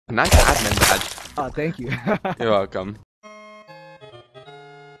Nice admin badge. Oh, thank you. You're welcome.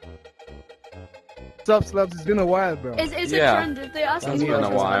 What's up, Slubs? It's been a while, bro. It's a Yeah. trend. If they ask It's you been a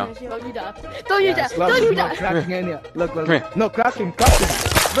while. Don't do that. Don't do that. Slubs Don't is do not that. cracking any. Look, Come here. no, cracking.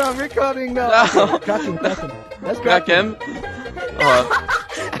 Bro, I'm recording now. No. Cracking. Let's Crack crack him. Oh,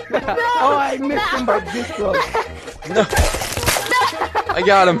 Oh, I missed him by this close. I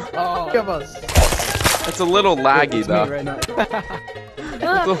got him. Oh, give us. It's a little laggy It's me though. right now.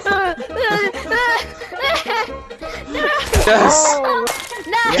 Yes. Oh,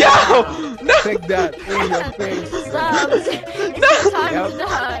 Go! No! take that in your face. Slubs. It's time Yep. to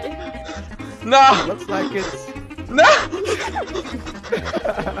die. No! Looks like it's. No!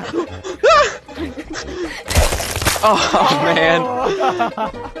 Oh man!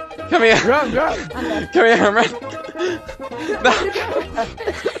 Come here! Run. Come here, man! No!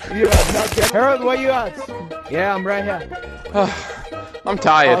 You have not get. Harold, where you at? Yeah, I'm right here. I'm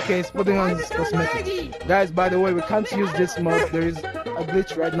tired. Okay, it's putting on his cosmetics. Guys, by the way, we can't use this mod. There is a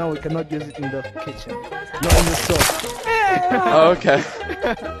glitch right now. We cannot use it in the kitchen. Not in the stove. Oh, okay.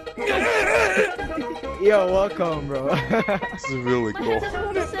 Yo, welcome, bro. This is really cool.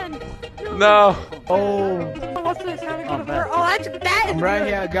 Listen. No! Oh, What's this? How to go to work? Oh, that's bad. I'm right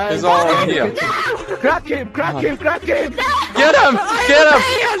here, guys. He's all in here. Crack him! Get him! Get him!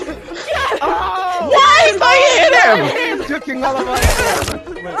 Oh! Why did I hit him? He's joking all of us.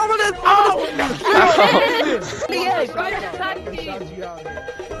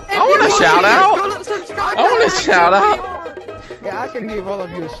 I want a shout out! I want a shout out! Yeah, I can give all of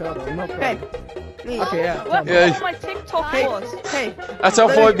you a shout out. No problem. Okay, yeah. What Yeah. my TikTok was? Hey, That's our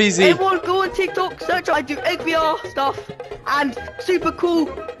boy BZ. everyone go on TikTok, search I do XVR stuff and super cool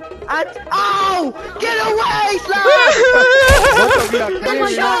and get away, Slab! Both of you are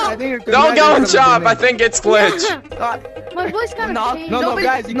clearly- shop. I think you're Don't go in connected shop, to the I think it's glitch. My voice kind No, of changed. No, Nobody-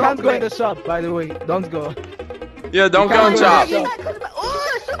 guys, you no, can't go in wait. the shop, by the way. Don't go. Yeah, don't go in Can't shop. go in the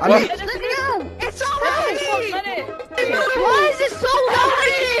Oh, I mean, It's already! why is it so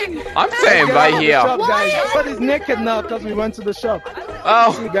loading? I'm get staying out right of the here. shop, guys. Everybody's naked now because we went to the shop.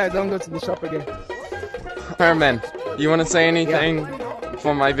 Oh, You guys don't go to the shop again. Herman, you want to say anything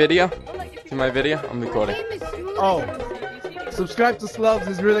for my video? To my video? I'm recording. Oh, subscribe to Slubs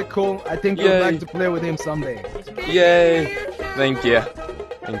is really cool. I think Yay. you'd like to play with him someday. Yay! Thank you.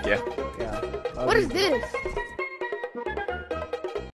 Thank you. Yeah. What is this?